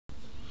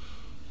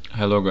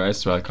Hello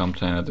guys, welcome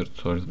to another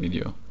tutorial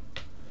video.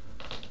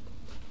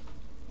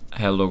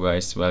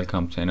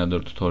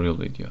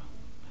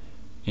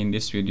 In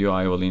this video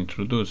I will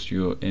introduce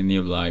you a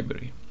new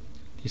library.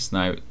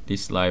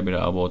 This library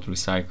about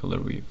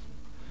Recyclerview.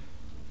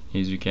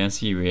 As you can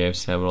see, we have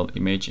several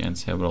image and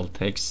several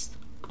text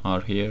are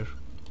here.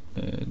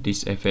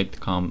 This effect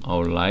come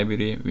our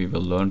library. We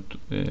will learn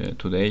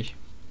today.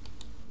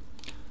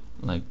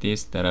 Like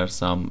this, there are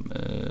some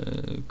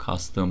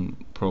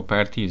custom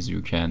properties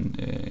you can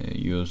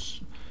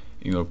use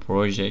in your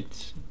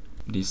project.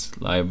 This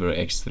library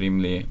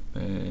extremely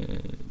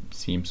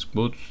seems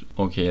good.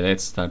 Okay,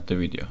 let's start the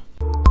video.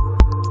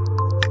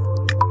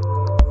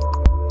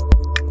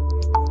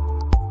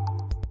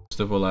 First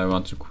of all, I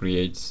want to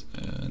create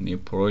a new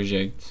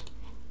project.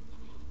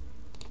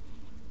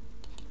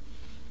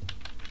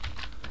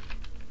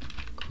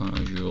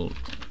 Carousel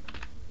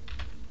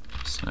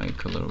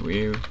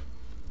Recyclerview.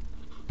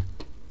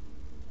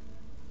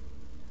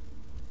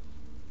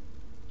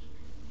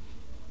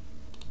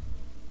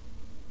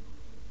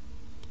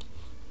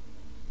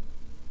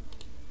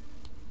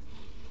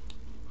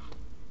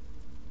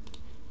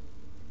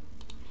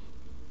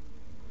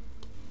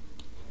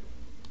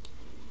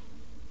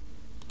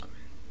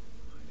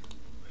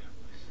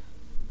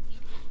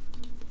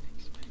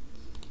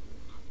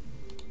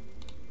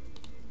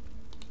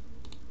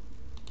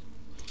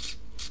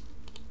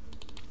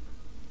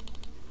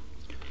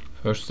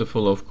 First of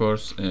all, of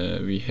course,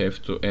 we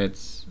have to add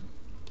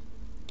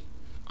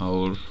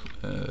our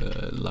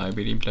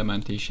library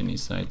implementation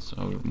inside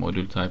our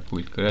module type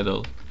with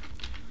Gradle.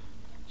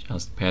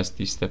 Just pass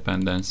this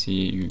dependency.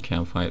 You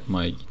can find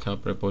my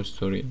GitHub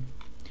repository,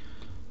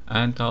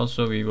 and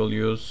also we will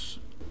use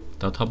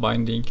data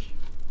binding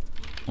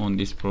on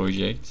this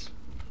project,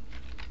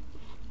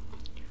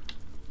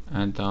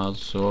 and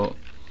also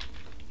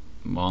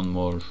one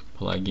more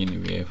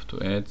plugin we have to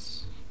add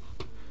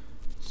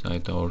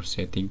inside our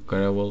setting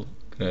Gradle.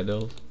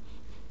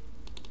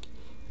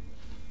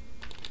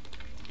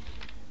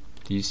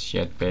 This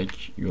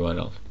jetpack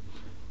URL,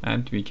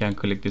 and we can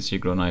click the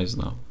synchronize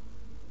now.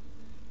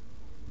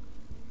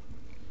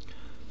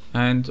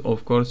 And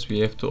of course we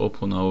have to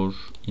open our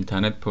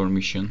internet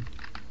permission.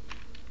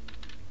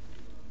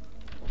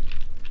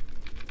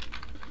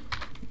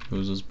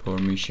 Uses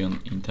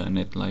permission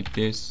internet like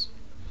this.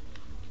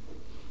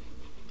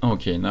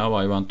 Okay, now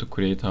I want to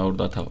create our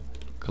data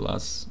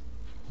class.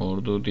 For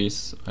do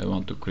this, I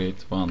want to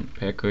create one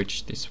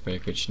package. This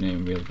package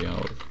name will be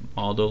our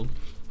model,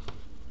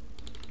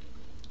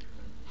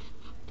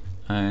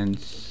 and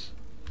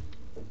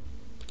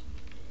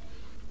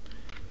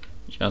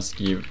just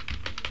give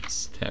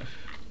staff,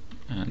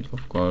 and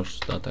of course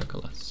data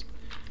class.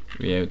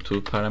 We have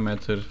two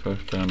parameters.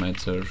 First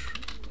parameter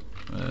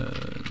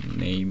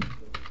name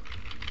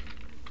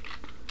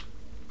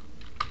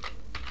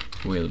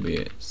will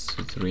be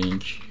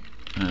string,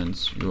 and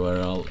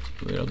URL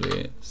will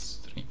be string.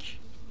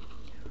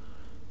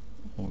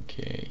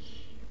 Okay,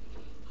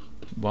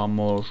 one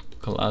more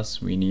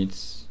class we need.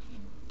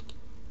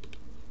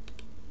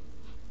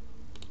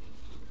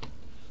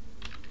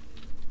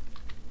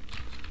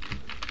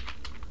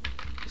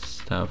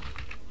 Stuff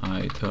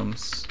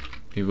items.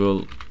 We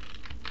will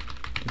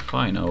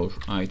define our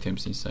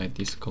items inside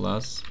this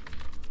class.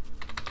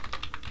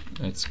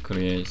 Let's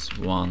create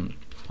one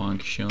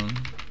function.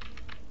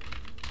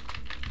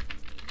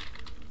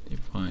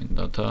 Define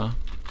data.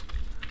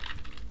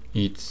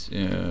 It's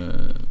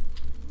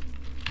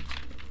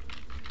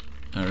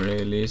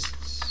array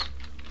lists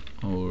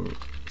or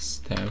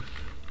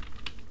staff.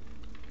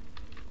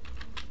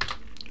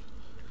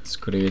 Let's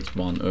create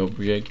one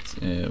object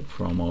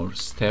from our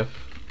staff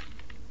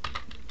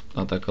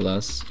data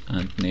class,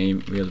 and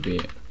name will be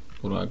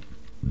Burak,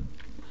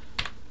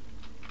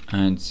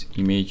 and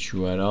image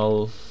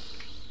URL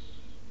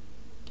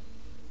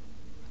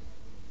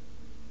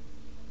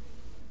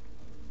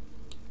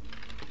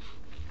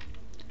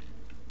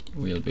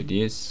will be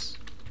this.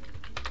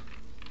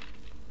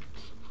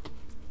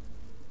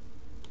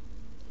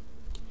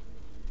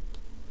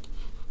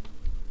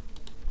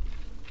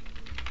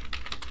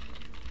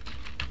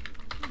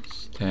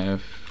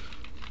 Staff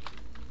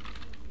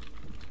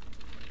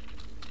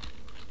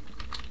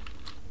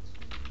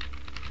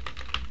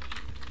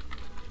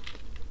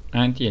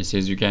and yes,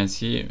 as you can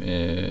see,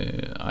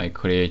 I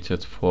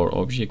created 4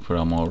 objects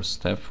from our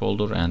staff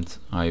folder, and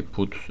I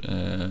put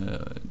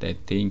that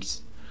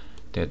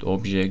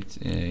object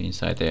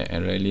inside the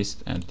array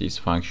list, and this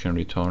function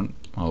return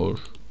our.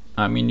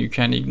 I mean, you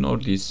can ignore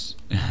these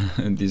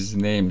these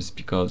names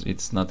because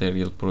it's not a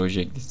real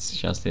project. It's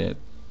just a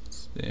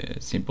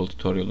simple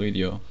tutorial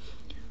video.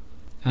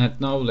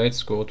 And now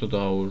let's go to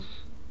our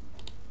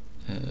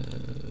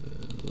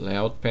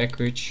layout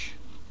package.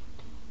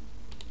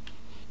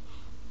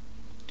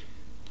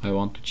 I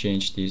want to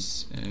change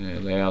this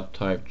layout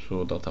type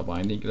to data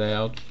binding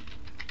layout,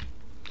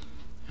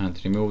 and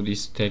remove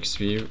this text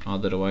view.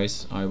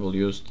 Otherwise I will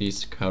use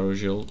this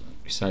Carousel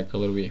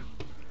Recyclerview.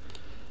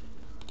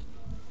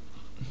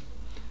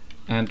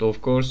 And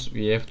of course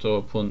we have to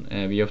open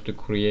we have to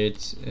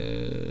create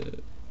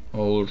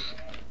our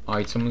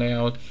item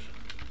layout,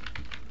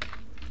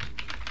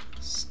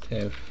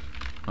 step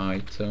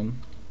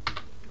item.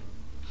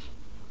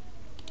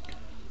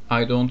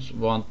 I don't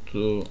want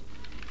to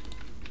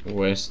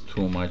waste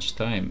too much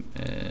time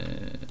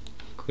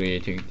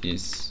creating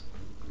these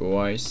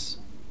UIs.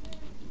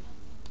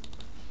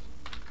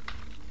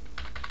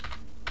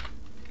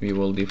 We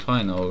will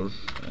define our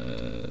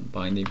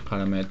binding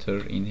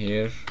parameter in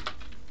here,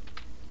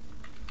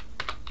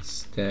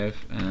 step,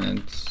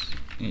 and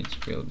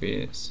it will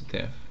be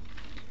step,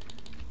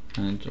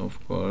 and of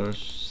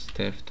course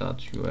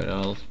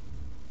step.url,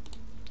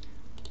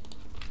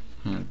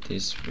 and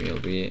this will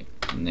be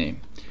name.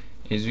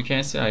 As you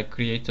can see, I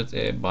created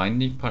a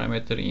binding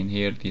parameter in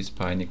here. This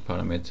binding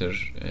parameter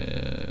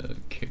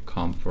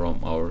come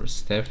from our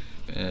step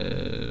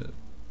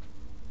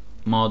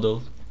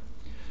model,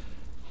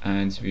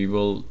 and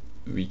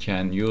we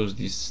can use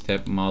this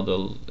step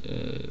model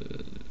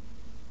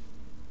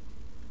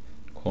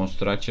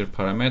constructor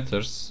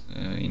parameters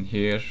in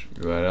here,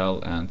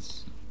 URL and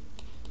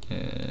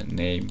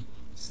name,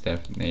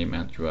 step name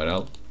and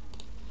URL.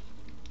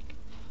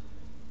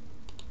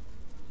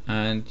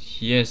 And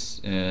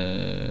yes,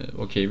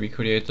 okay, we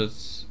completed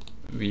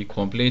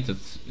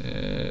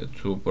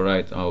to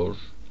write our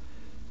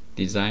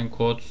design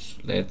codes.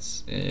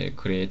 Let's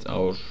create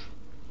our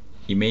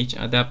image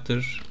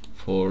adapter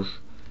for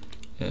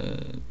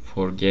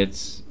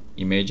get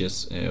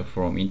images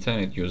from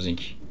internet using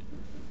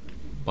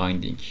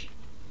binding.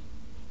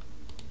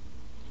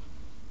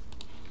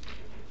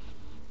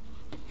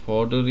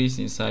 For this,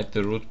 inside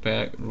the root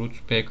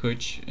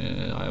package,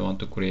 I want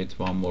to create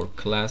one more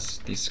class.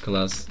 This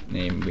class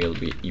name will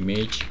be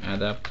image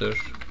adapter,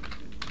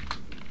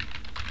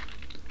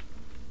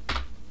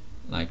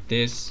 like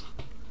this,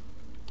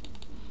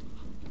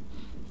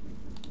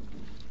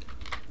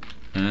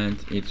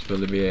 and it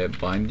will be a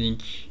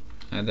binding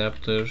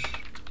adapter.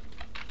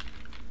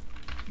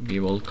 We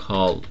will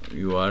call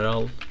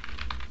URL,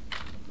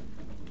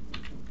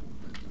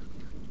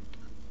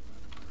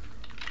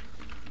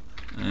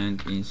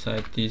 and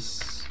inside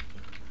this,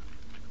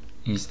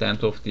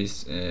 instead of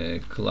this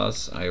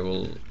class, I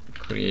will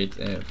create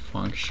a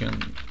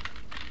function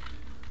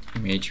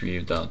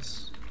imageview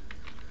dots.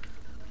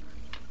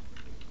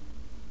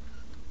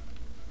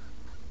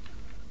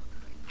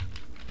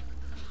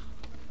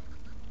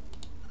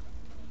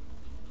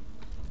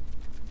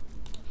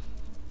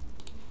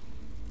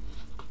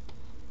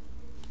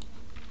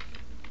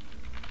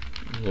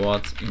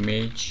 What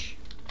image,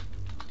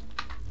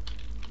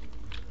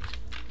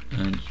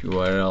 and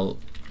URL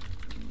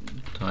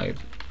type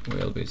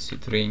will be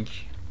string.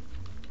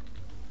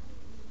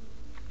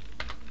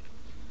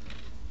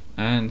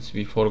 And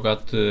we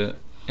forgot to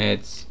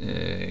add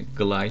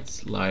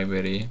glides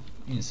library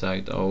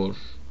inside our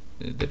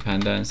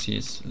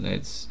dependencies.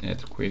 Let's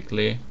add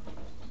quickly.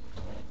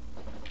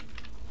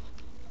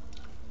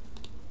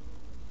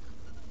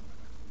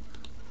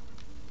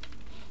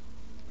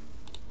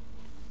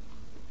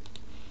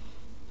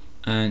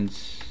 And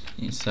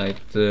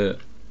inside the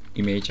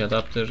image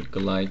adapter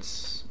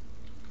glides,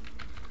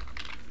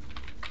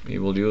 we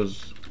will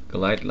use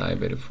glide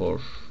library for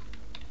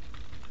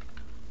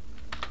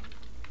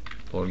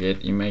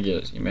get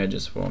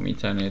images from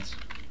internet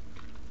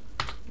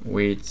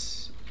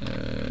with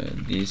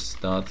this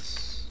dot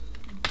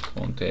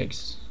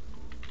context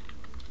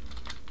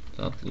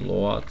dot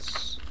load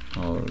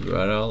our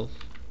URL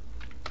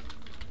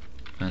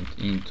and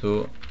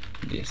into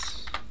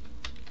this.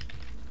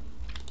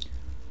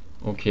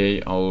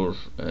 Okay, our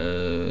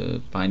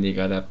binding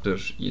adapter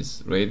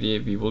is ready.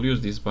 We will use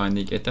this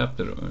binding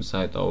adapter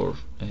inside our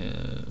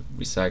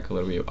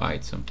Recyclerview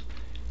item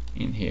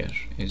in here,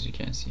 as you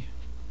can see.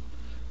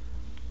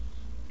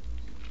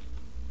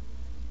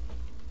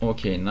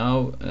 Okay,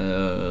 now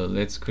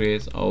let's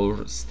create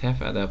our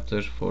step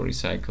adapter for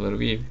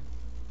Recyclerview.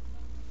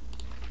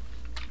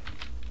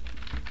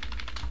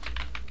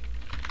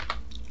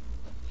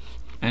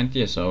 And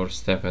yes, our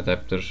step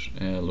adapter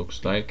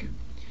looks like.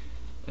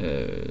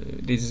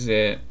 This is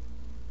a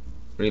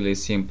really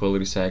simple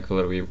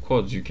Recyclerview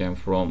code. You can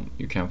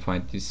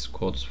find these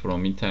codes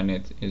from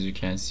internet. As you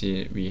can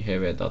see, we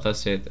have a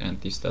dataset, and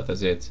this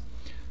dataset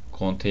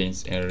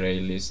contains array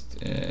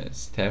list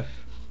step,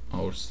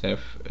 our step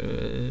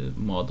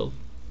model,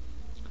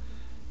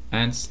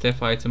 and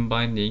step item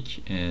binding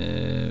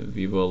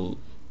we will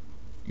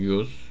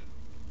use,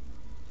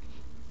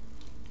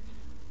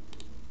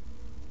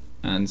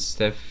 and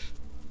step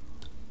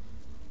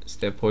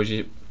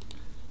object,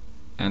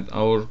 and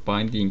our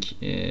binding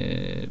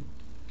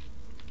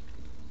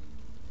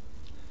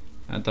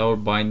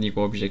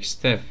object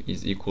step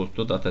is equal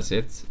to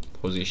dataset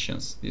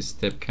positions. This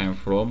step came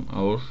from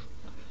our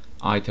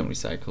item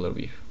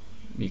Recyclerview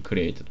we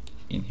created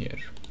in here.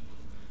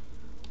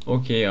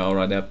 Okay, our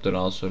adapter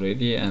also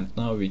ready, and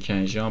now we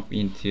can jump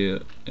into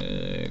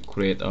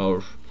create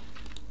our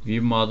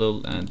view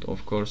model. And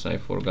of course, I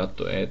forgot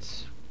to add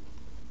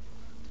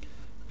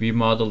view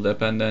model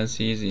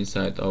dependencies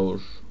inside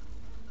our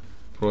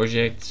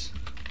project,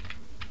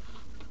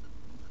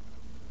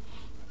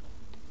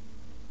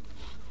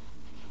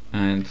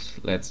 and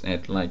let's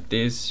add like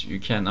this. You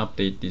can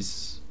update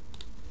this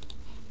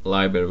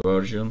library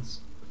versions.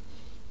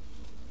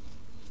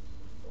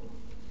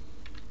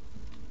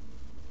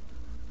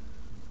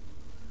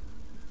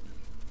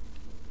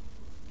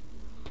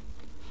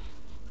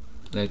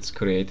 Let's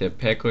create a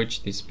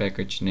package. This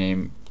package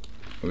name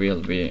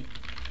will be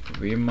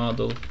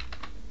vModel,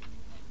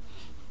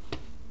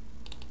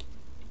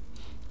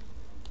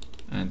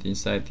 and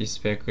inside this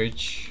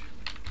package,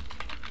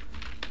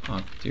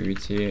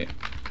 activity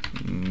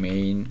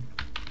main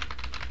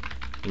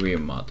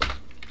vModel,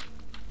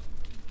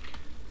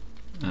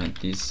 and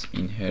this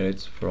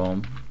inherits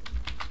from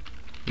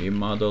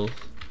vModel.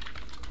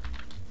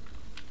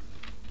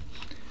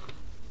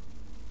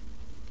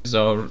 This is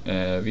our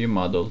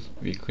vModel.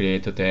 We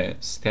created a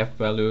step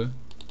value.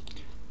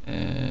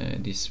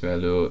 This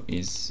value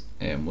is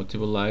a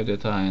multiple live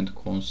data and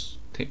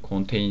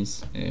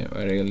contains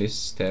array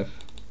list step,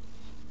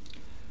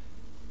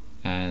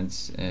 and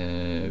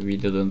we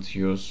didn't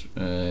use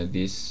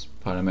this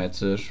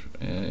parameter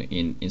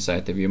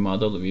inside the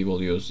vModel. We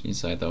will use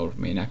inside our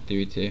main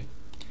activity,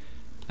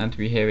 and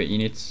we have an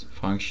init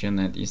function,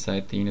 and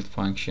inside the init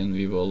function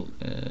we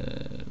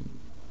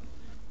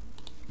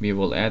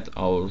will add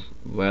our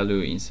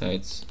value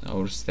inside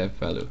our step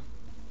value.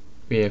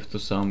 We have to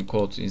some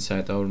codes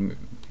inside our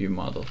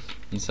vModel,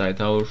 inside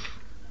our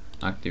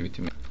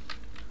activity.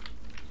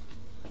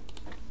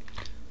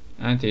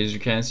 And as you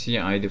can see,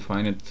 I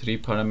defined 3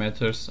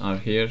 parameters are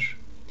here.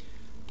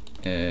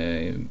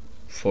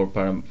 For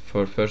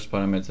first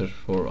parameter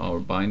for our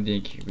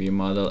binding,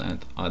 vModel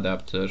and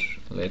adapter.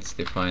 Let's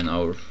define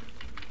our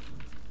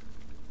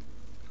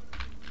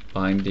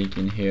binding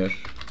in here.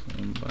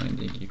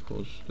 Binding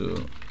equals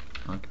to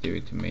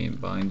activity main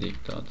binding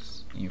dot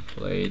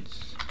inflate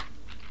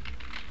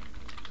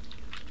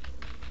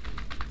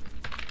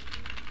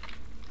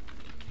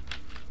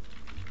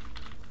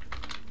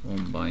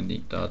on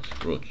binding dot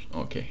root.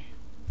 Okay.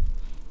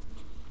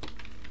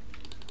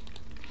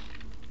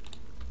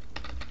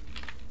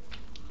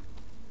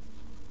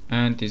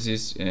 And this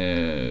is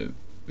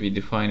we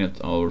defined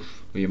our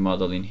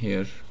vModel in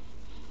here,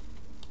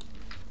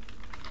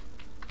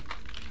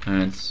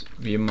 and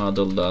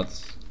vModel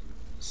dot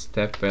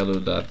step value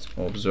dot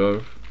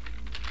observe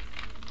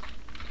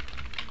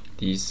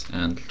this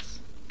and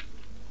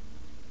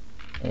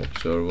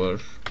observer,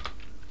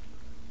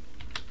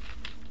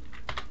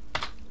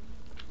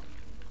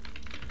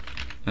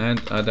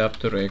 and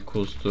adapter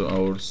equals to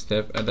our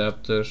step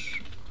adapter,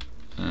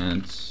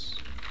 and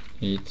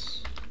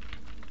it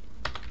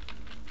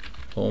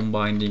home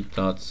binding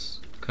dot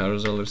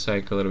Carousel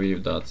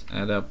Recyclerview dot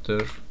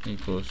adapter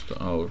equals to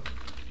our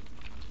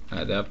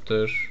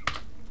adapter,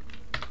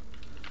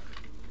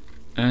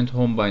 and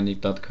home binding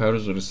dot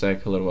Carousel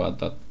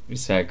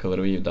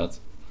Recyclerview dot,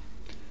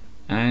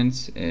 and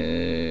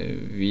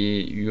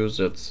we use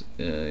it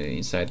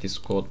inside this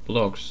code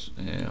blocks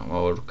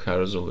our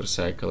Carousel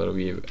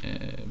Recyclerview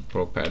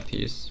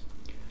properties.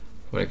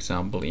 For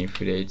example,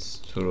 inflates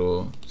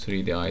true,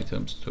 3D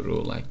items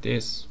true, like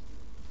this.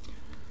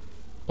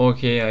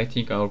 Okay, I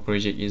think our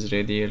project is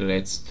ready.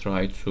 Let's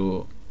try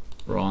to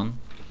run.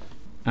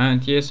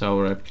 And yes,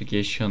 our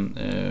application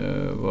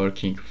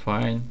working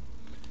fine.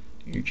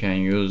 You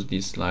can use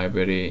this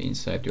library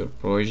inside your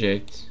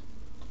project.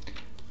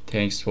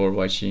 Thanks for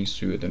watching.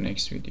 See you in the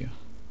next video.